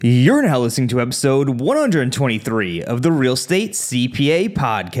You're now listening to episode 123 of the Real Estate CPA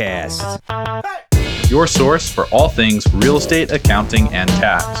Podcast. Your source for all things real estate, accounting, and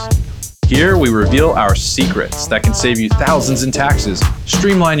tax. Here we reveal our secrets that can save you thousands in taxes,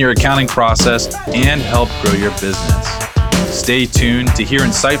 streamline your accounting process, and help grow your business. Stay tuned to hear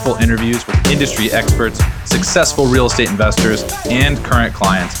insightful interviews with industry experts, successful real estate investors, and current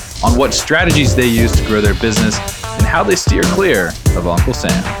clients on what strategies they use to grow their business and how they steer clear of Uncle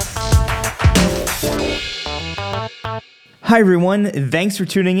Sam. Hi everyone, thanks for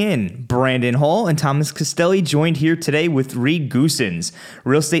tuning in. Brandon Hall and Thomas Castelli joined here today with Reed Goossens,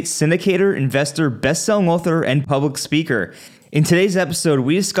 real estate syndicator, investor, best-selling author, and public speaker. In today's episode,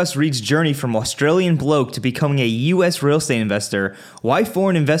 we discuss Reed's journey from Australian bloke to becoming a U.S. real estate investor, why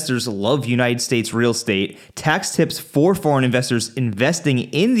foreign investors love United States real estate, tax tips for foreign investors investing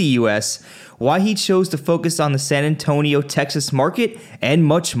in the U.S., why he chose to focus on the San Antonio, Texas market, and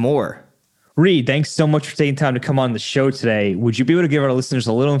much more. Reed, thanks so much for taking time to come on the show today. Would you be able to give our listeners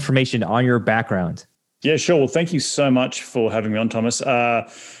a little information on your background? Yeah, sure. Well, thank you so much for having me on, Thomas.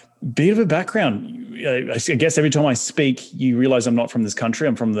 Bit of a background. I guess every time I speak, you realize I'm not from this country.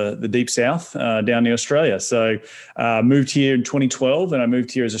 I'm from the deep south, down near Australia. So moved here in 2012, and I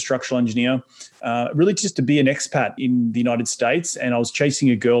moved here as a structural engineer, really just to be an expat in the United States. And I was chasing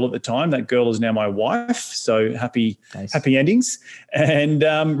a girl at the time. That girl is now my wife. So happy endings. And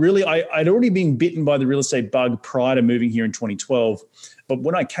really, I'd already been bitten by the real estate bug prior to moving here in 2012. But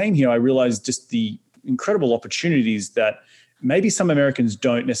when I came here, I realized just the incredible opportunities that maybe some Americans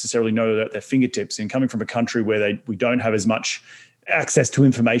don't necessarily know at their fingertips. And coming from a country where we don't have as much access to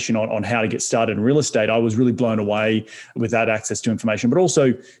information on how to get started in real estate, I was really blown away with that access to information. But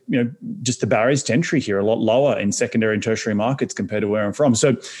also, just the barriers to entry here are a lot lower in secondary and tertiary markets compared to where I'm from.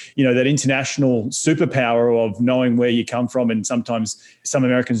 So, that international superpower of knowing where you come from, and sometimes some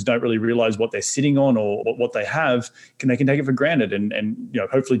Americans don't really realize what they're sitting on or what they have, they can take it for granted. And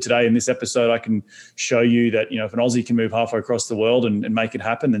hopefully today in this episode, I can show you that, if an Aussie can move halfway across the world and make it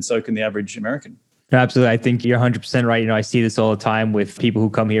happen, then so can the average American. Absolutely. I think you're 100% right. I see this all the time with people who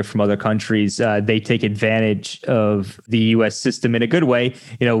come here from other countries. They take advantage of the U.S. system in a good way,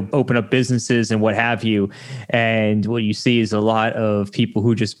 open up businesses and what have you. And what you see is a lot of people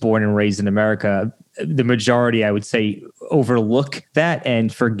who just born and raised in America. The majority, I would say, overlook that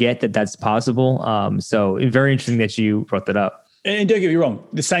and forget that that's possible. So very interesting that you brought that up. And don't get me wrong,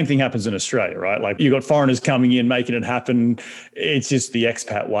 the same thing happens in Australia, right? Like you've got foreigners coming in, making it happen. It's just the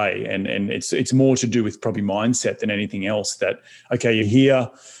expat way. And it's more to do with probably mindset than anything else that, okay, you're here.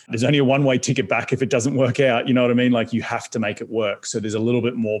 There's only a one-way ticket back if it doesn't work out. You know what I mean? Like you have to make it work. So there's a little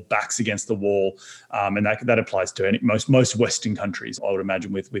bit more backs against the wall. And that applies to most Western countries, I would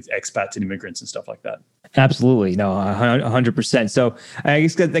imagine, with expats and immigrants and stuff like that. Absolutely. No, 100%. So I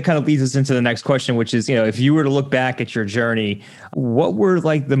guess that kind of leads us into the next question, which is, if you were to look back at your journey, what were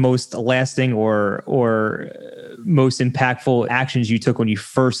like the most lasting or most impactful actions you took when you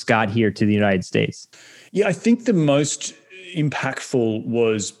first got here to the United States? Yeah, I think the most impactful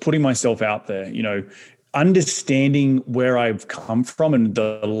was putting myself out there, understanding where I've come from and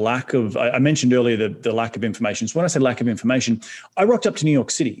the lack of, I mentioned earlier the lack of information. So when I say lack of information, I rocked up to New York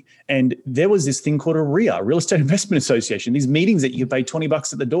City and there was this thing called a RIA, Real Estate Investment Association, these meetings that you pay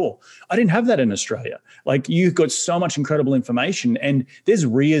 $20 at the door. I didn't have that in Australia. Like you've got so much incredible information and there's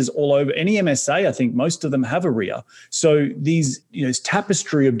RIAs all over. Any MSA, I think most of them have a RIA. So these, this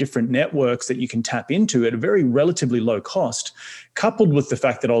tapestry of different networks that you can tap into at a very relatively low cost, coupled with the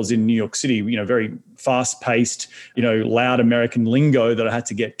fact that I was in New York City, very fast-paced, loud American lingo that I had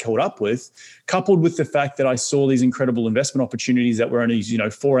to get caught up with, coupled with the fact that I saw these incredible investment opportunities that were only,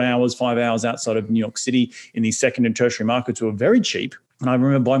 4 hours, 5 hours outside of New York City in these second and tertiary markets were very cheap. And I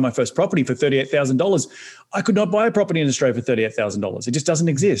remember buying my first property for $38,000. I could not buy a property in Australia for $38,000. It just doesn't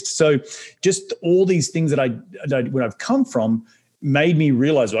exist. So just all these things that where I've come from made me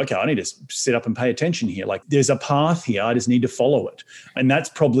realize, okay, I need to sit up and pay attention here. Like there's a path here. I just need to follow it. And that's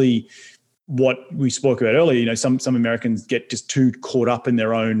probably what we spoke about earlier. Some Americans get just too caught up in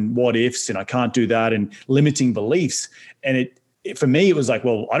their own what ifs and I can't do that and limiting beliefs. And for me, it was like,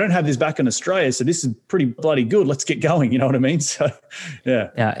 well, I don't have this back in Australia, so this is pretty bloody good. Let's get going. You know what I mean? So,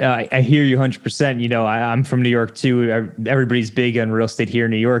 yeah. Yeah, I hear you 100%. I'm from New York too. Everybody's big on real estate here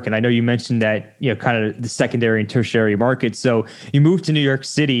in New York. And I know you mentioned that, kind of the secondary and tertiary markets. So you moved to New York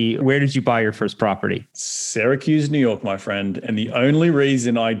City. Where did you buy your first property? Syracuse, New York, my friend. And the only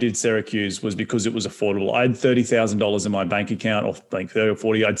reason I did Syracuse was because it was affordable. I had $30,000 in my bank account, or like 30 or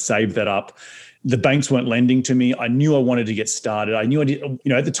 40. I'd saved that up. The banks weren't lending to me. I knew I wanted to get started. I knew I did,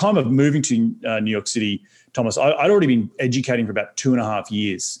 at the time of moving to New York City, Thomas, I'd already been educating for about 2.5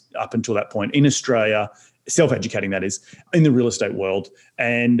 years up until that point in Australia, self-educating, that is, in the real estate world.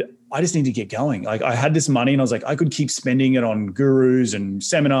 And I just need to get going. Like, I had this money and I was like, I could keep spending it on gurus and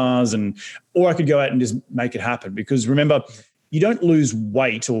seminars, or I could go out and just make it happen. Because remember, you don't lose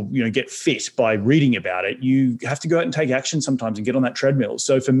weight or, get fit by reading about it. You have to go out and take action sometimes and get on that treadmill.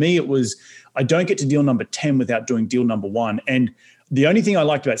 So for me, it was, I don't get to deal number 10 without doing deal number 1. And the only thing I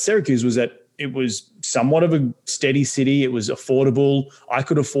liked about Syracuse was that it was somewhat of a steady city. It was affordable. I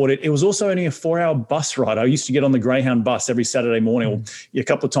could afford it. It was also only a 4-hour bus ride. I used to get on the Greyhound bus every Saturday morning or a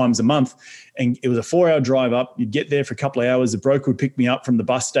couple of times a month. And it was a 4-hour drive up. You'd get there for a couple of hours. The broker would pick me up from the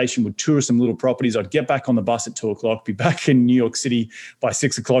bus station, would tour some little properties. I'd get back on the bus at 2:00, be back in New York City by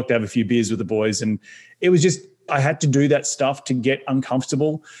 6:00 to have a few beers with the boys. And it was just, I had to do that stuff to get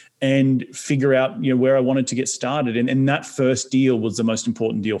uncomfortable and figure out, where I wanted to get started. And that first deal was the most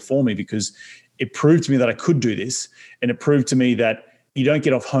important deal for me, because it proved to me that I could do this. And it proved to me that you don't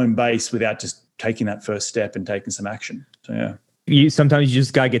get off home base without just taking that first step and taking some action. So, yeah. Sometimes you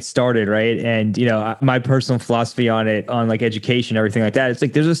just got to get started, right? And, my personal philosophy on it, on like education, everything like that, it's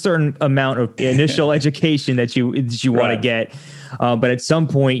like there's a certain amount of initial education that you want to get. But at some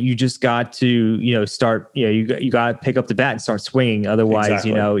point you just got to, start, you got to pick up the bat and start swinging. Otherwise,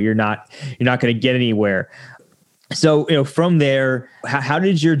 Exactly. You're not going to get anywhere. So, from there, how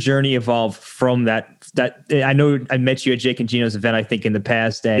did your journey evolve from that? I know I met you at Jake and Gino's event, I think, in the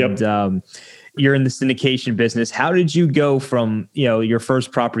past, and you're in the syndication business. How did you go from, your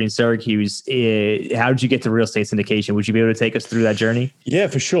first property in Syracuse? How did you get to real estate syndication? Would you be able to take us through that journey? Yeah,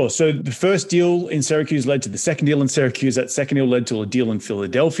 for sure. So the first deal in Syracuse led to the second deal in Syracuse. That second deal led to a deal in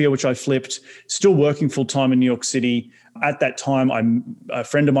Philadelphia, which I flipped, still working full time in New York City. At that time, a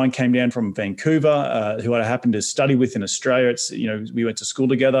friend of mine came down from Vancouver, who I happened to study with in Australia. We went to school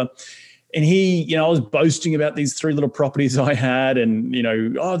together. And he, I was boasting about these 3 little properties I had and,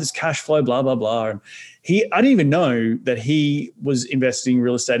 this cash flow, blah, blah, blah. And I didn't even know that he was investing in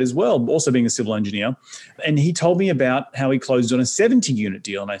real estate as well, also being a civil engineer. And he told me about how he closed on a 70-unit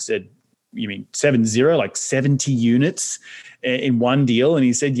deal. And I said, you mean 70, like 70 units in one deal? And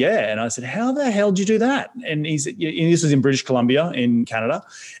he said, yeah. And I said, how the hell did you do that? And he said, and this was in British Columbia in Canada.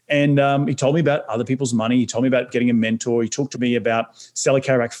 And he told me about other people's money. He told me about getting a mentor. He talked to me about seller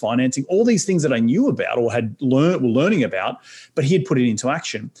carryback financing, all these things that I knew about or were learning about, but he had put it into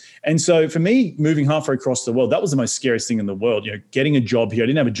action. And so for me, moving halfway across the world, that was the most scariest thing in the world. Getting a job here. I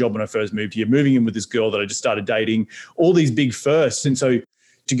didn't have a job when I first moved here, moving in with this girl that I just started dating, all these big firsts. And so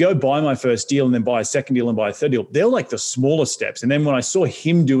to go buy my first deal and then buy a second deal and buy a third deal, they're like the smaller steps. And then when I saw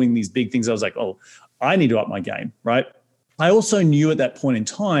him doing these big things, I was like, oh, I need to up my game, right? I also knew at that point in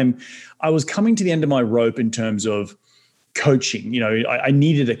time, I was coming to the end of my rope in terms of coaching. I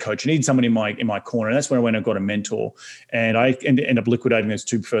needed a coach. I needed someone in my corner. And that's when I went and got a mentor. And I ended up liquidating those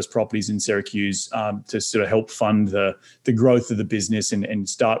 2 first properties in Syracuse to sort of help fund the growth of the business and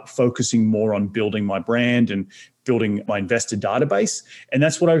start focusing more on building my brand and building my investor database. And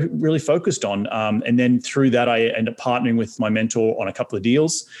that's what I really focused on. And then through that, I ended up partnering with my mentor on a couple of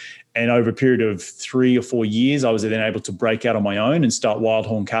deals. And over a period of 3 or 4 years, I was then able to break out on my own and start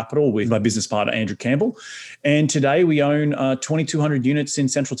Wildhorn Capital with my business partner, Andrew Campbell. And today we own 2,200 units in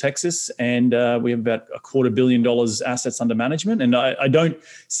Central Texas, and we have about $250 million assets under management. And I don't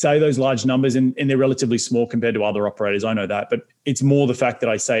say those large numbers, and they're relatively small compared to other operators. I know that, but it's more the fact that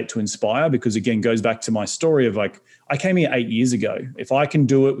I say it to inspire, because again, goes back to my story of like, I came here 8 years ago. If I can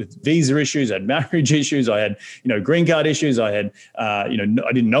do it with visa issues, I had marriage issues, I had, green card issues, I had, I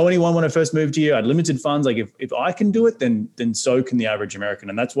didn't know anyone when I first moved here. I had limited funds. Like if I can do it, then so can the average American.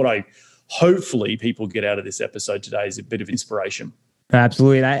 And that's what hopefully people get out of this episode today, is a bit of inspiration.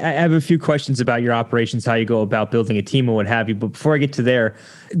 Absolutely. And I have a few questions about your operations, how you go about building a team and what have you. But before I get to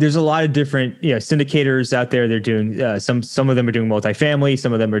there's a lot of different syndicators out there. They're doing some of them are doing multifamily.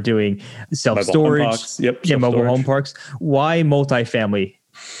 Some of them are doing self-storage. Mobile home parks. Why multifamily?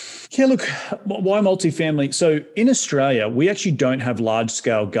 Yeah, look, why multifamily? So in Australia, we actually don't have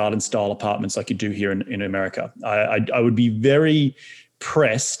large-scale garden-style apartments like you do here in America. I would be very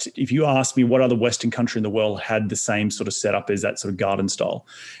pressed if you asked me what other Western country in the world had the same sort of setup as that sort of garden style.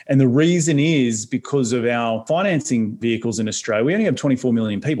 And the reason is because of our financing vehicles in Australia. We only have 24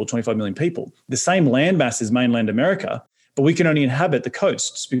 million people, 25 million people, the same land mass as mainland America, but we can only inhabit the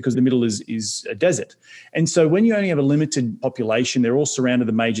coasts because the middle is a desert. And so when you only have a limited population, they're all surrounded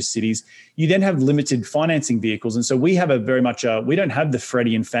the major cities, you then have limited financing vehicles. And so we have we don't have the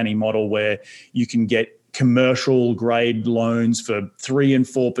Freddie and Fannie model where you can get commercial grade loans for 3% and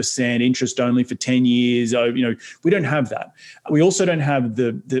 4%, interest only for 10 years. We don't have that. We also don't have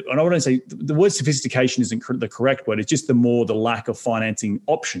and I want to say the word sophistication isn't the correct word. It's just the lack of financing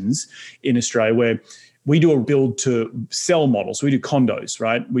options in Australia, where we do a build to sell model. So we do condos,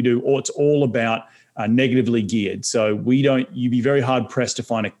 right? It's all about negatively geared. So you'd be very hard pressed to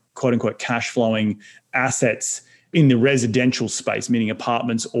find a quote unquote cash flowing assets in the residential space, meaning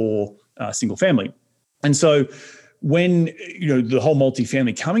apartments or single family. And so when, the whole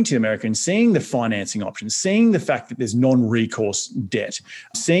multifamily coming to America and seeing the financing options, seeing the fact that there's non-recourse debt,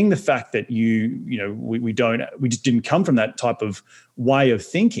 seeing the fact that we just didn't come from that type of way of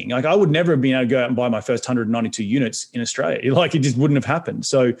thinking. Like, I would never have been able to go out and buy my first 192 units in Australia. Like, it just wouldn't have happened.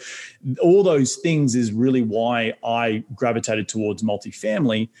 So all those things is really why I gravitated towards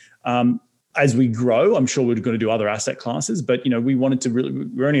multifamily. As we grow, I'm sure we're going to do other asset classes, but we wanted to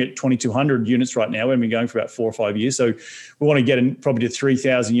we're only at 2,200 units right now. We've been going for about 4 or 5 years. So we want to get in probably to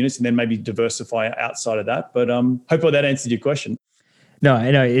 3,000 units and then maybe diversify outside of that. But hopefully that answered your question. No,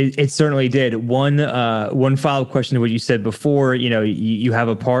 I know it certainly did. One follow-up question to what you said before. You have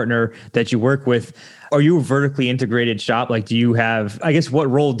a partner that you work with. Are you a vertically integrated shop? Like, do you have? I guess what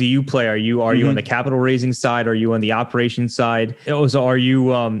role do you play? Are you on the capital raising side? Are you on the operations side? Also, are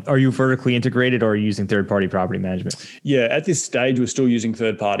you vertically integrated, or are you using third-party property management? Yeah, at this stage, we're still using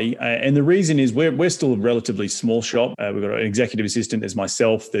third-party, and the reason is we're still a relatively small shop. We've got an executive assistant. There's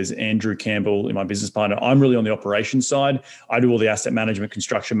myself. There's Andrew Campbell, my business partner. I'm really on the operations side. I do all the asset management,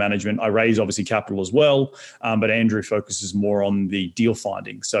 construction management. I raise obviously capital as well, but Andrew focuses more on the deal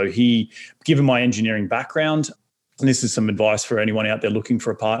finding. So given my engineering background, and this is some advice for anyone out there looking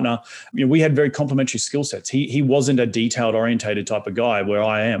for a partner, we had very complementary skill sets. He wasn't a detailed orientated type of guy, where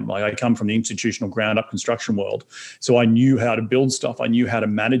I am. Like, I come from the institutional ground up construction world. So I knew how to build stuff. I knew how to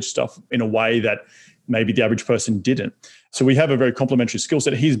manage stuff in a way that maybe the average person didn't. So we have a very complementary skill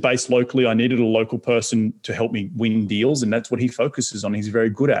set. He's based locally. I needed a local person to help me win deals, and that's what he focuses on. He's very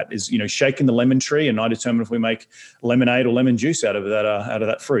good at is shaking the lemon tree, and I determine if we make lemonade or lemon juice out of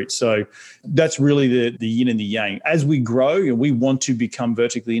that fruit. So that's really the yin and the yang. As we grow, we want to become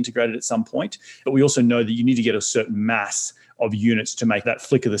vertically integrated at some point, but we also know that you need to get a certain mass of units to make that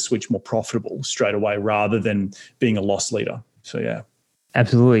flick of the switch more profitable straight away, rather than being a loss leader. So yeah.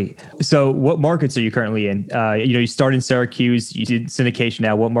 Absolutely. So what markets are you currently in? You started in Syracuse, you did syndication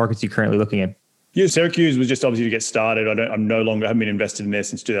now. What markets are you currently looking at? Yeah, Syracuse was just obviously to get started. I haven't been invested in there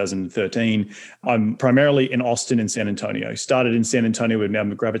since 2013. I'm primarily in Austin and San Antonio. Started in San Antonio, we've now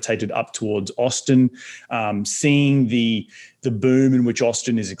gravitated up towards Austin. Seeing the boom in which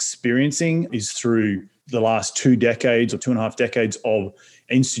Austin is experiencing is through the last 2 decades or 2.5 decades of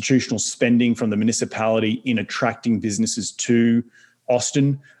institutional spending from the municipality in attracting businesses to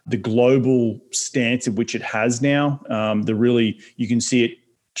Austin, the global stance at which it has now, you can see it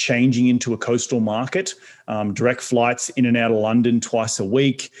changing into a coastal market, direct flights in and out of London twice a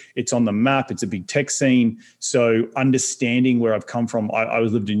week. It's on the map. It's a big tech scene. So understanding where I've come from, I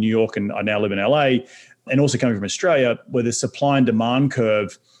lived in New York and I now live in LA, and also coming from Australia, where the supply and demand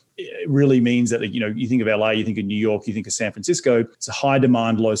curve really means that, you think of LA, you think of New York, you think of San Francisco. It's a high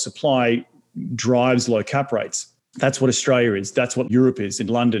demand, low supply drives low cap rates. That's what Australia is. That's what Europe is, in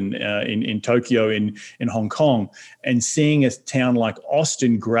London, in Tokyo, in Hong Kong. And seeing a town like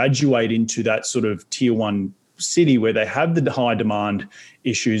Austin graduate into that sort of tier 1 city where they have the high demand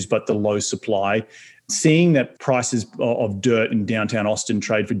issues but the low supply, seeing that prices of dirt in downtown Austin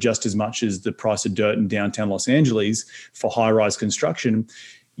trade for just as much as the price of dirt in downtown Los Angeles for high-rise construction,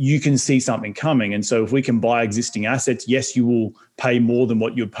 you can see something coming. And so if we can buy existing assets, yes, you will pay more than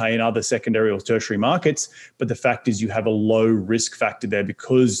what you'd pay in other secondary or tertiary markets. But the fact is you have a low risk factor there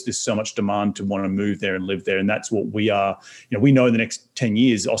because there's so much demand to want to move there and live there. And that's what we are. We know in the next 10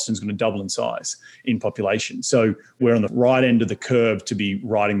 years, Austin's going to double in size in population. So we're on the right end of the curve to be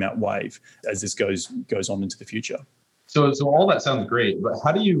riding that wave as this goes on into the future. So all that sounds great, but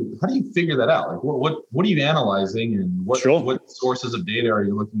how do you figure that out? Like what are you analyzing, and what sources of data are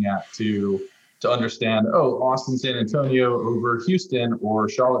you looking at to understand? Oh, Austin, San Antonio over Houston, or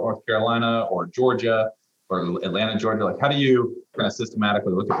Charlotte, North Carolina, or Georgia, or Atlanta, Georgia. Like, how do you kind of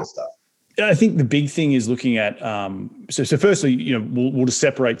systematically look at this stuff? I think the big thing is looking at, so firstly, we'll just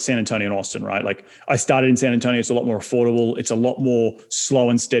separate San Antonio and Austin, right? Like, I started in San Antonio. It's a lot more affordable. It's a lot more slow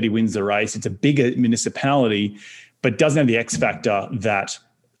and steady wins the race. It's a bigger municipality, but doesn't have the X factor that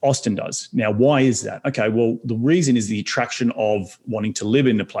Austin does. Now, why is that? Okay, well, the reason is the attraction of wanting to live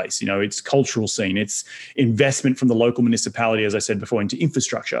in the place. It's cultural scene, it's investment from the local municipality, as I said before, into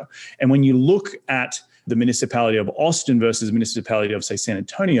infrastructure. And when you look at the municipality of Austin versus the municipality of, say, San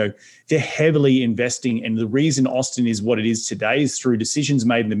Antonio, they're heavily investing. And the reason Austin is what it is today is through decisions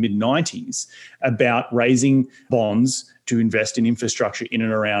made in the mid-90s about raising bonds to invest in infrastructure in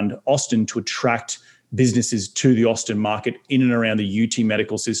and around Austin to attract businesses to the Austin market, in and around the UT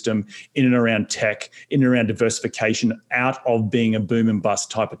medical system, in and around tech, in and around diversification, out of being a boom and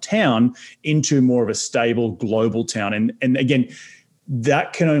bust type of town into more of a stable global town. And again,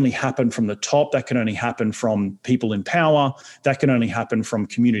 that can only happen from the top. That can only happen from people in power. That can only happen from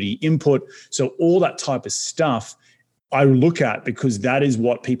community input. So all that type of stuff I look at, because that is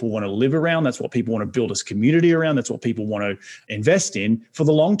what people want to live around. That's what people want to build a community around. That's what people want to invest in for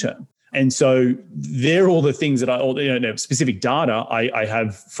the long term. And so they're all the things that specific data. I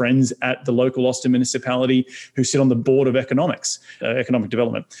have friends at the local Austin municipality who sit on the board of economic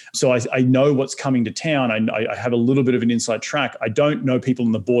development. So I know what's coming to town. I have a little bit of an inside track. I don't know people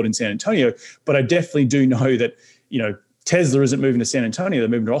on the board in San Antonio, but I definitely do know that, Tesla isn't moving to San Antonio, they're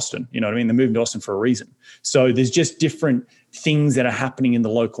moving to Austin. You know what I mean? They're moving to Austin for a reason. So there's just different things that are happening in the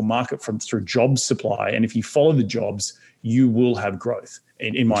local market through job supply. And if you follow the jobs, you will have growth,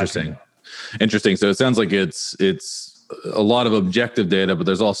 in my opinion. Interesting. So it sounds like it's a lot of objective data, but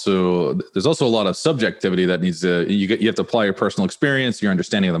there's also a lot of subjectivity that needs to, you have to apply your personal experience, your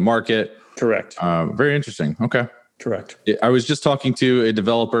understanding of the market. Correct. Very interesting. Okay. Correct. I was just talking to a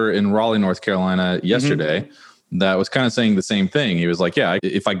developer in Raleigh, North Carolina yesterday that was kind of saying the same thing. He was like, yeah,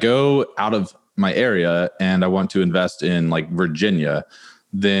 if I go out of my area and I want to invest in like Virginia,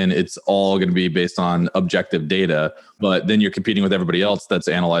 then it's all going to be based on objective data. But then you're competing with everybody else that's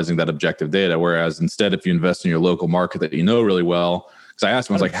analyzing that objective data. Whereas instead, if you invest in your local market that you know really well, because I asked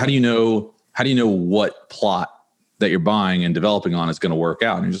him, I was like, how do you know what plot that you're buying and developing on is going to work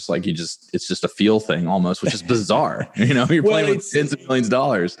out? And you're just like, it's just a feel thing almost, which is bizarre. You're playing with tens of millions of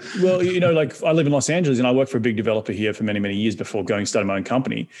dollars. Well, like I live in Los Angeles and I worked for a big developer here for many, many years before starting my own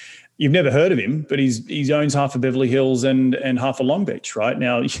company. You've never heard of him, but he owns half of Beverly Hills and half of Long Beach, right?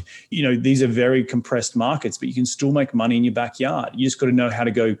 Now, these are very compressed markets, but you can still make money in your backyard. You just got to know how to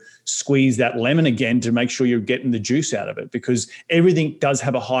go squeeze that lemon again to make sure you're getting the juice out of it, because everything does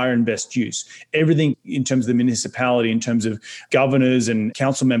have a higher and best use. Everything in terms of the municipality, in terms of governors and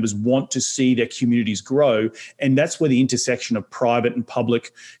council members want to see their communities grow. And that's where the intersection of private and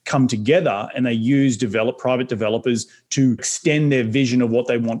public come together, and they use private developers to extend their vision of what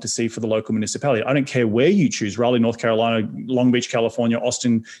they want to see for the local municipality. I don't care where you choose, Raleigh, North Carolina, Long Beach, California,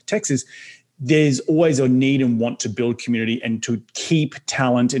 Austin, Texas. There's always a need and want to build community and to keep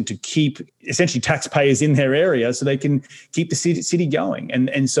talent and to keep essentially taxpayers in their area so they can keep the city going.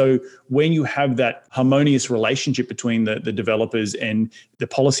 And so when you have that harmonious relationship between the developers and the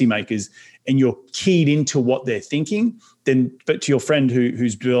policymakers, and you're keyed into what they're thinking, but to your friend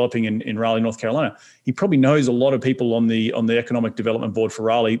who's developing in Raleigh, North Carolina, he probably knows a lot of people on the economic development board for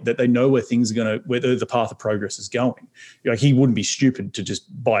Raleigh, that they know where the path of progress is going. He wouldn't be stupid to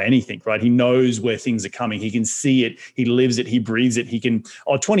just buy anything, right? He knows where things are coming. He can see it. He lives it. He breathes it. He can.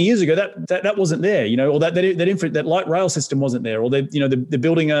 20 years ago that wasn't there, or that light rail system wasn't there, or they're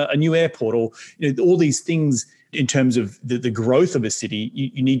building a new airport, or all these things. In terms of the growth of a city,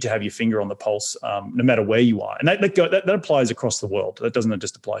 you need to have your finger on the pulse, no matter where you are. And that applies across the world. That doesn't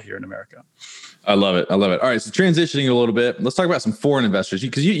just apply here in America. I love it. All right, so transitioning a little bit, let's talk about some foreign investors,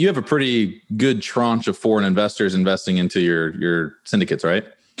 because you have a pretty good tranche of foreign investors investing into your syndicates, right?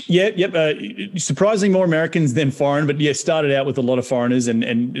 Yep. Surprisingly more Americans than foreign, but started out with a lot of foreigners,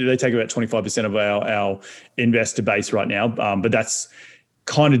 and they take about 25% of our investor base right now. But that's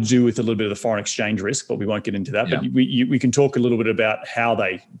kind of to do with a little bit of the foreign exchange risk, but we won't get into that. Yeah. But we can talk a little bit about how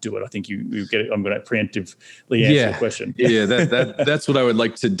they do it. I think you get it. I'm going to preemptively answer the question. Yeah, that's what I would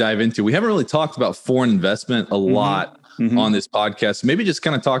like to dive into. We haven't really talked about foreign investment a lot on this podcast. Maybe just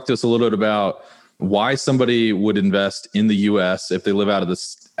kind of talk to us a little bit about why somebody would invest in the U.S. if they live out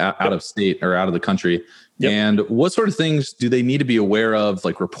of state or out of the country. Yep. And what sort of things do they need to be aware of,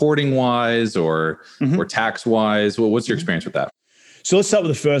 like reporting wise or tax wise? Well, what's your experience with that? So let's start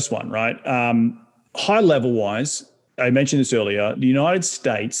with the first one, right? High level wise, I mentioned this earlier, the United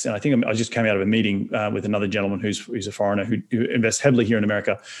States, and I think I just came out of a meeting with another gentleman who's a foreigner who invests heavily here in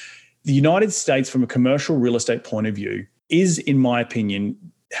America. The United States, from a commercial real estate point of view, is, in my opinion,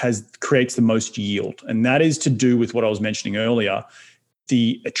 creates the most yield. And that is to do with what I was mentioning earlier,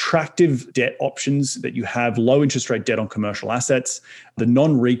 the attractive debt options that you have, low interest rate debt on commercial assets, the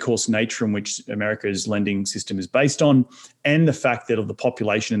non-recourse nature in which America's lending system is based on, and the fact that of the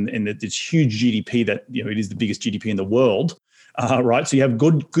population and this huge GDP that, it is the biggest GDP in the world, right? So you have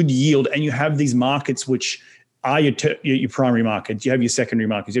good yield, and you have these markets which are your primary markets. You have your secondary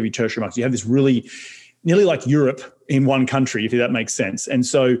markets, you have your tertiary markets. You have this really nearly like Europe in one country, if that makes sense. And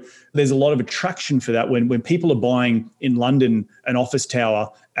so there's a lot of attraction for that when people are buying in London an office tower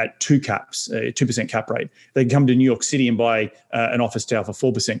at 2% cap rate. They can come to New York City and buy an office tower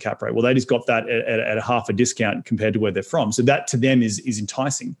for 4% cap rate. Well, they just got that at a half a discount compared to where they're from. So that to them is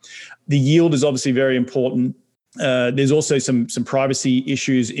enticing. The yield is obviously very important. There's also some privacy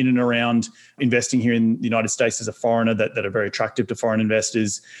issues in and around investing here in the United States as a foreigner that are very attractive to foreign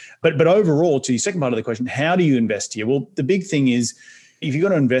investors. But overall, to the second part of the question, how do you invest here? Well, the big thing is if you're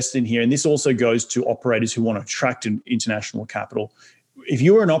going to invest in here, and this also goes to operators who want to attract international capital. If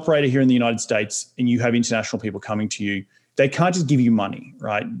you're an operator here in the United States and you have international people coming to you, they can't just give you money,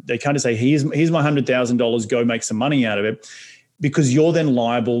 right? They can't just say, here's my $100,000, go make some money out of it. Because you're then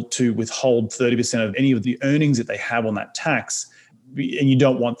liable to withhold 30% of any of the earnings that they have on that tax. And you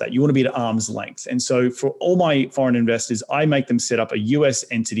don't want that. You want to be at arm's length. And so for all my foreign investors, I make them set up a US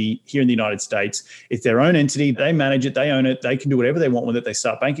entity here in the United States. It's their own entity. They manage it. They own it. They can do whatever they want with it. They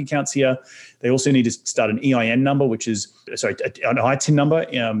start bank accounts here. They also need to start an EIN number, which is, an ITIN number,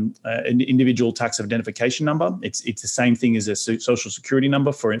 an individual tax identification number. It's the same thing as a social security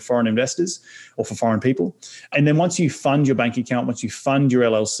number for foreign investors or for foreign people. And then once you fund your bank account, once you fund your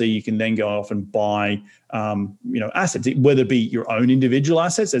LLC, you can then go off and buy assets, whether it be your own individual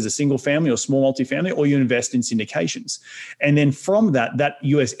assets as a single family or small multifamily, or you invest in syndications. And then from that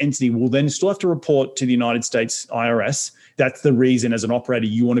US entity will then still have to report to the United States IRS. That's the reason as an operator,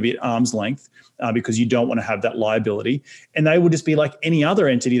 you want to be at arm's length because you don't want to have that liability. And they will just be like any other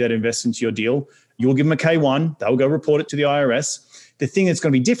entity that invests into your deal. You'll give them a K1, they'll go report it to the IRS. The thing that's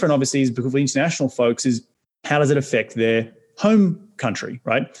going to be different, obviously, is because for international folks is how does it affect their home country,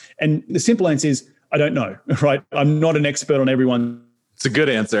 right? And the simple answer is, I don't know, right? I'm not an expert on everyone. It's a good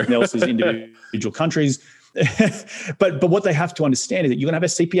answer. Else's individual countries. But what they have to understand is that you're going to have a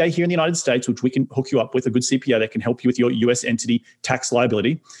CPA here in the United States, which we can hook you up with, a good CPA that can help you with your US entity tax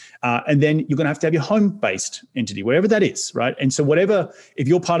liability. And then you're going to have your home-based entity, wherever that is, right? And so if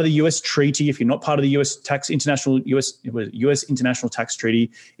you're part of the US treaty, if you're not part of the US international tax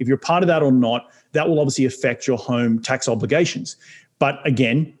treaty, if you're part of that or not, that will obviously affect your home tax obligations. But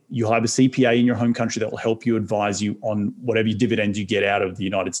again, you'll have a CPA in your home country that will help you advise you on whatever dividends you get out of the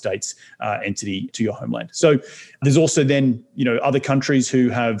United States entity to your homeland. So there's also then, other countries who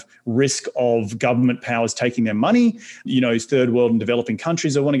have risk of government powers taking their money, third world and developing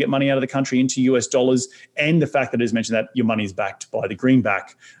countries that want to get money out of the country into US dollars. And the fact that it is mentioned that your money is backed by the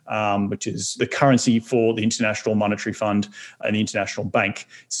greenback, which is the currency for the International Monetary Fund and the International Bank.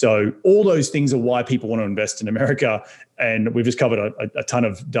 So all those things are why people want to invest in America. And we've just covered a ton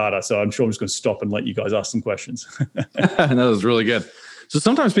of data. So I'm sure I'm just going to stop and let you guys ask some questions. That was really good. So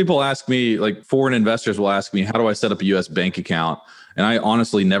sometimes people ask me, like foreign investors will ask me, how do I set up a US bank account? And I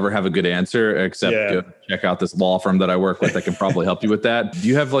honestly never have a good answer except go check out this law firm that I work with that can probably help you with that. Do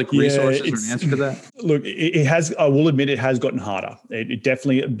you have resources or an answer to that? Look, it has, I will admit it has gotten harder. It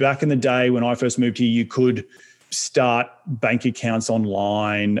definitely, back in the day when I first moved here, you could start bank accounts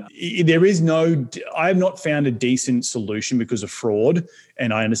online. I have not found a decent solution because of fraud.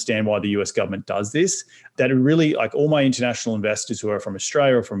 And I understand why the US government does this. That it really, like all my international investors who are from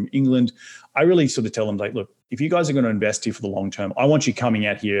Australia or from England, I really sort of tell them, like, look, if you guys are going to invest here for the long term, I want you coming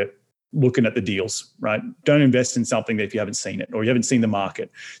out here looking at the deals, right? Don't invest in something that if you haven't seen it or you haven't seen the market.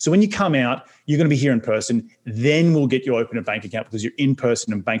 So when you come out, you're going to be here in person, then we'll get you open a bank account because you're in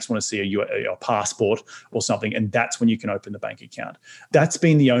person and banks want to see a passport or something. And that's when you can open the bank account. That's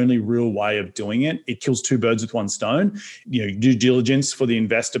been the only real way of doing it. It kills two birds with one stone, due diligence for the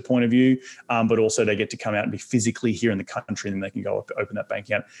investor point of view, but also they get to come out and be physically here in the country and then they can go open that bank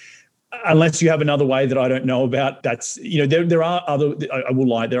account. Unless you have another way that I don't know about, that's, there are other, I will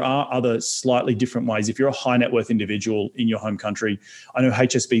lie, there are other slightly different ways. If you're a high net worth individual in your home country, I know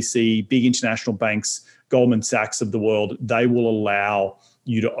HSBC, big international banks, Goldman Sachs of the world, they will allow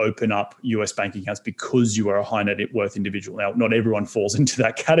you to open up US bank accounts because you are a high net worth individual. Now, not everyone falls into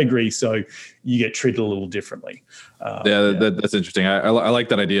that category, so you get treated a little differently. That's interesting. I like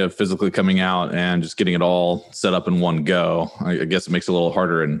that idea of physically coming out and just getting it all set up in one go. I guess it makes it a little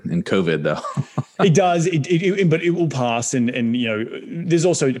harder in COVID, though. It does, but it will pass. And there's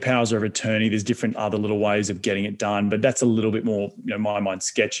also the powers of attorney. There's different other little ways of getting it done, but that's a little bit more, in my mind,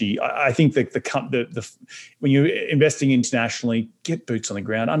 sketchy. I think that when you're investing internationally, get boots on the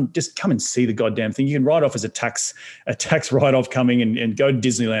ground. Just come and see the goddamn thing. You can write off as a tax write-off coming and go to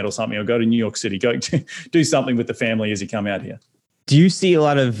Disneyland or something, or go to New York City. Go do something with the family as you come out here. Do you see a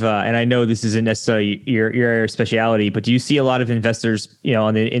lot of, and I know this isn't necessarily your area of speciality, but do you see a lot of investors,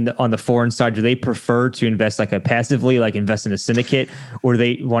 on the foreign side, do they prefer to invest like passively, like invest in a syndicate, or do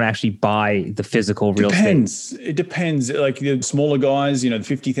they want to actually buy the physical real estate? It depends. Like the smaller guys, the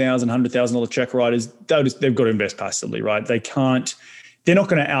 $50,000, $100,000 check writers, they've got to invest passively, right? They're not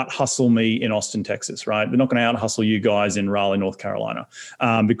going to out hustle me in Austin, Texas, right? They're not going to out hustle you guys in Raleigh, North Carolina,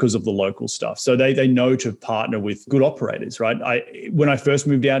 because of the local stuff. So they know to partner with good operators, right? When I first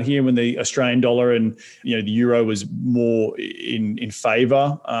moved out here, when the Australian dollar and the euro was more in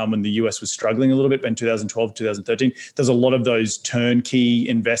favor, when the US was struggling a little bit in 2012, 2013, there's a lot of those turnkey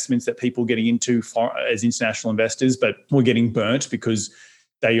investments that people getting into as international investors, but were getting burnt because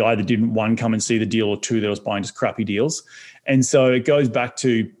they either didn't, one, come and see the deal, or two, they was buying just crappy deals. And so it goes back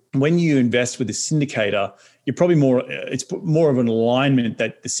to when you invest with a syndicator, you're probably it's more of an alignment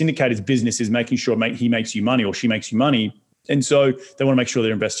that the syndicator's business is making sure he makes you money or she makes you money. And so they want to make sure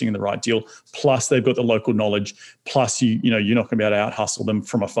they're investing in the right deal. Plus they've got the local knowledge. Plus you're not going to be able to out hustle them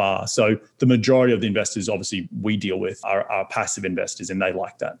from afar. So the majority of the investors, obviously, we deal with are passive investors, and they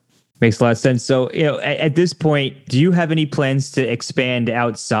like that. Makes a lot of sense. So, at this point, do you have any plans to expand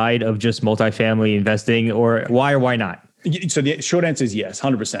outside of just multifamily investing, or why not? So the short answer is yes,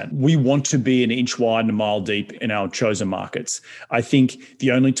 100%. We want to be an inch wide and a mile deep in our chosen markets. I think the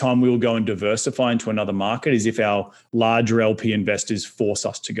only time we will go and diversify into another market is if our larger LP investors force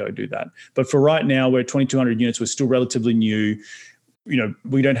us to go do that. But for right now, we're 2,200 units. We're still relatively new.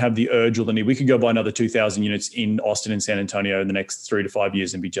 We don't have the urge or the need. We could go buy another 2,000 units in Austin and San Antonio in the next 3 to 5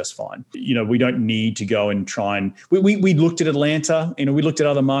 years and be just fine. We don't need to go and try and we looked at Atlanta, we looked at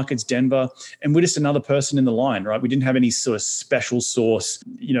other markets, Denver, and we're just another person in the line, right? We didn't have any sort of special source,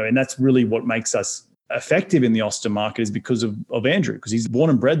 and that's really what makes us effective in the Austin market, is because of Andrew, because he's born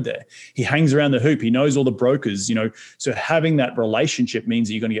and bred there. He hangs around the hoop. He knows all the brokers, so having that relationship means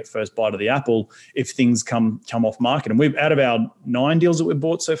that you're going to get first bite of the apple if things come off market. And we've, out of our 9 deals that we've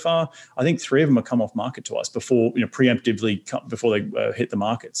bought so far, I think 3 of them have come off market to us before, preemptively, before they hit the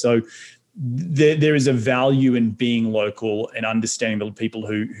market. So there is a value in being local and understanding the people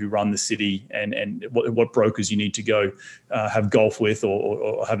who run the city and what brokers you need to go have golf with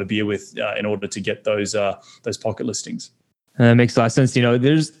or have a beer with in order to get those pocket listings. That makes a lot of sense.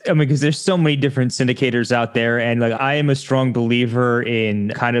 Because there's so many different syndicators out there, and I am a strong believer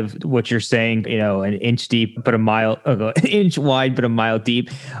in kind of what you're saying. An inch deep, but an inch wide, but a mile deep,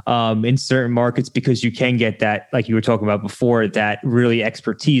 in certain markets, because you can get that, like you were talking about before, that really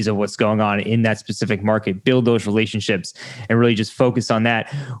expertise of what's going on in that specific market. Build those relationships and really just focus on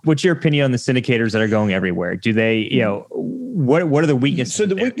that. What's your opinion on the syndicators that are going everywhere? Do they, what are the weaknesses? So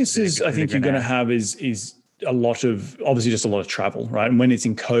the weaknesses I think you're going to have is a lot of travel, right? And when it's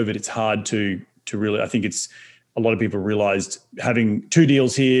in COVID, it's hard to really, I think it's a lot of people realized having 2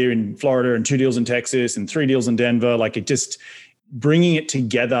 deals here in Florida and 2 deals in Texas and 3 deals in Denver, like it just bringing it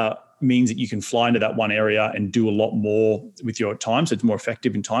together means that you can fly into that one area and do a lot more with your time. So it's more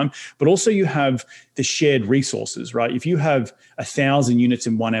effective in time, but also you have the shared resources, right? If you have 1,000 units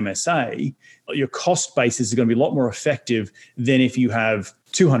in one MSA, your cost basis is going to be a lot more effective than if you have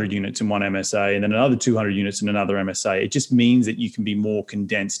 200 units in one MSA and then another 200 units in another MSA. It just means that you can be more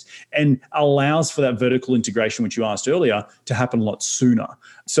condensed and allows for that vertical integration, which you asked earlier, to happen a lot sooner.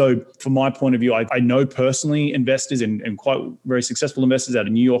 So from my point of view, I know personally investors and quite very successful investors out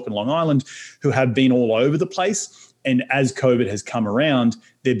of New York and Long Island who have been all over the place. And as COVID has come around,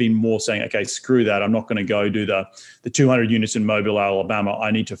 they've been more saying, okay, screw that. I'm not going to go do the 200 units in Mobile, Alabama. I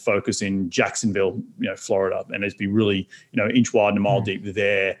need to focus in Jacksonville, Florida, and it's be really, inch wide and a mile deep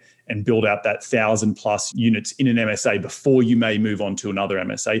there and build out that 1,000+ units in an MSA before you may move on to another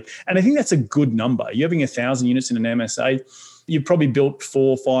MSA. And I think that's a good number. You're having 1,000 units in an MSA. You've probably built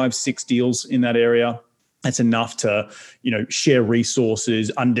 4, 5, 6 deals in that area. That's enough to, share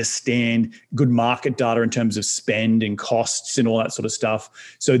resources, understand good market data in terms of spend and costs and all that sort of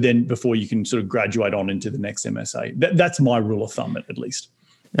stuff. So then before you can sort of graduate on into the next MSA, that's my rule of thumb at least.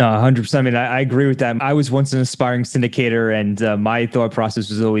 100%. I mean, I agree with that. I was once an aspiring syndicator, and my thought process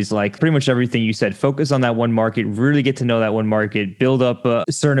was always like pretty much everything you said. Focus on that one market, really get to know that one market, build up a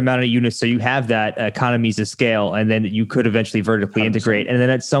certain amount of units so you have that economies of scale, and then you could eventually vertically 100%. Integrate. And then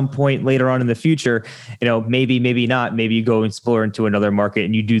at some point later on in the future, maybe not, maybe you go explore into another market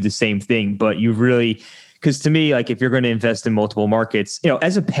and you do the same thing, but you really... Because to me, like if you're going to invest in multiple markets,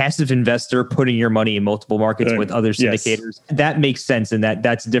 as a passive investor, putting your money in multiple markets with other syndicators, that makes sense. And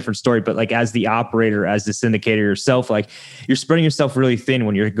that's a different story. But like as the operator, as the syndicator yourself, like you're spreading yourself really thin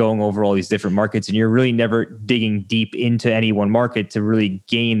when you're going over all these different markets and you're really never digging deep into any one market to really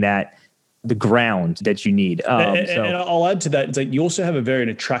gain that the ground that you need. And I'll add to that, it's like you also have a very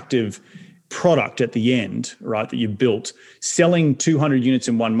attractive product at the end, right, that you've built. Selling 200 units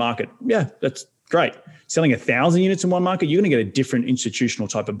in one market, yeah, that's great. Selling 1,000 units in one market, you're going to get a different institutional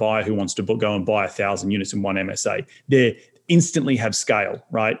type of buyer who wants to go and buy 1,000 units in one MSA. They instantly have scale,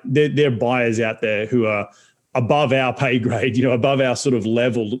 right? There are buyers out there who are above our pay grade, above our sort of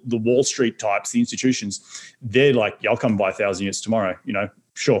level, the Wall Street types, the institutions. They're like, yeah, I'll come buy 1,000 units tomorrow,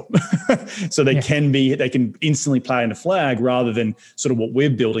 sure. So they can instantly plant a flag rather than sort of what we're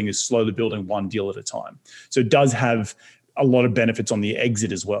building is slowly building one deal at a time. So it does have a lot of benefits on the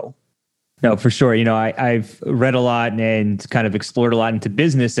exit as well. No, for sure. I've read a lot and kind of explored a lot into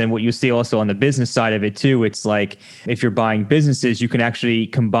business. And what you see also on the business side of it too, it's like if you're buying businesses, you can actually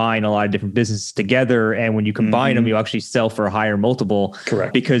combine a lot of different businesses together. And when you combine them, you actually sell for a higher multiple.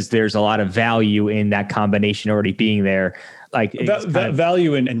 Correct. Because there's a lot of value in that combination already being there. Like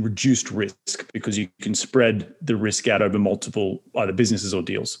value and reduced risk, because you can spread the risk out over multiple either businesses or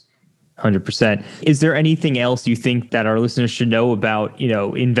deals. 100%. Is there anything else you think that our listeners should know about,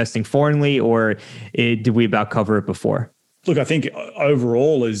 investing foreignly, or did we about cover it before? Look, I think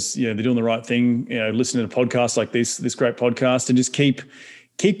overall is, they're doing the right thing, listening to podcasts like this great podcast, and just keep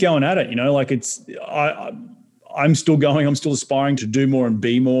going at it. Like I'm still going, I'm still aspiring to do more and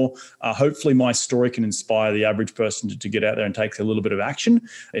be more. Hopefully my story can inspire the average person to get out there and take a little bit of action,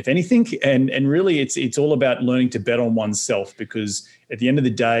 if anything. And really it's all about learning to bet on oneself, because at the end of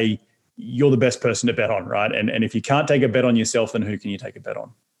the day, you're the best person to bet on, right? And if you can't take a bet on yourself, then who can you take a bet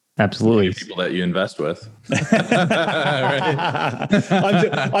on? Absolutely. People that you invest with.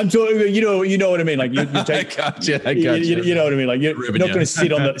 I'm talking, you know what I mean? Like you take, I got you. You know what I mean? Like you're not going to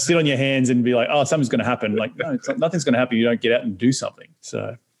sit on your hands and be like, oh, something's going to happen. Like, no, nothing's going to happen. You don't get out and do something.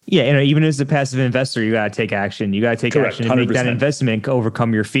 So. Yeah, even as a passive investor, you got to take action. You got to take action and 100%. make that investment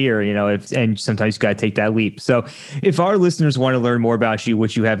overcome your fear, and sometimes you got to take that leap. So if our listeners want to learn more about you,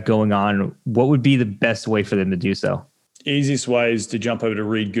 what you have going on, what would be the best way for them to do so? Easiest way is to jump over to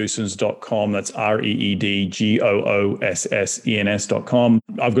reedgoossens.com. That's reedgoossens.com.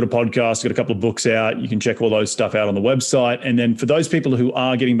 I've got a podcast, got a couple of books out. You can check all those stuff out on the website. And then for those people who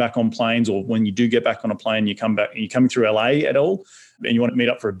are getting back on planes, or when you do get back on a plane, you come back and you're coming through LA at all, and you want to meet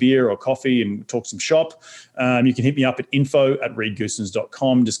up for a beer or coffee and talk some shop, you can hit me up at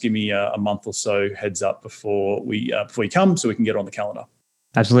info@reedgoossens.com. Just give me a month or so heads up before you come, so we can get on the calendar.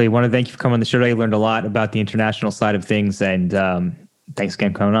 Absolutely. I want to thank you for coming on the show today. I learned a lot about the international side of things, and thanks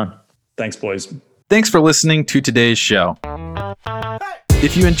again for coming on. Thanks, boys. Thanks for listening to today's show.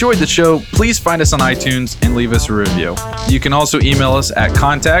 If you enjoyed the show, please find us on iTunes and leave us a review. You can also email us at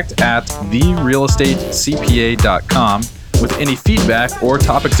contact@therealestatecpa.com with any feedback or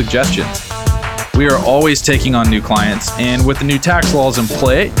topic suggestions. We are always taking on new clients, and with the new tax laws in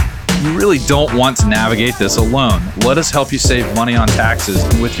play, you really don't want to navigate this alone. Let us help you save money on taxes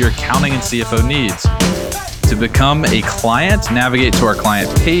and with your accounting and CFO needs. To become a client, navigate to our client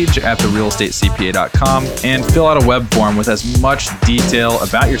page at therealestatecpa.com and fill out a web form with as much detail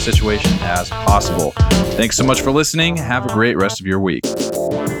about your situation as possible. Thanks so much for listening. Have a great rest of your week.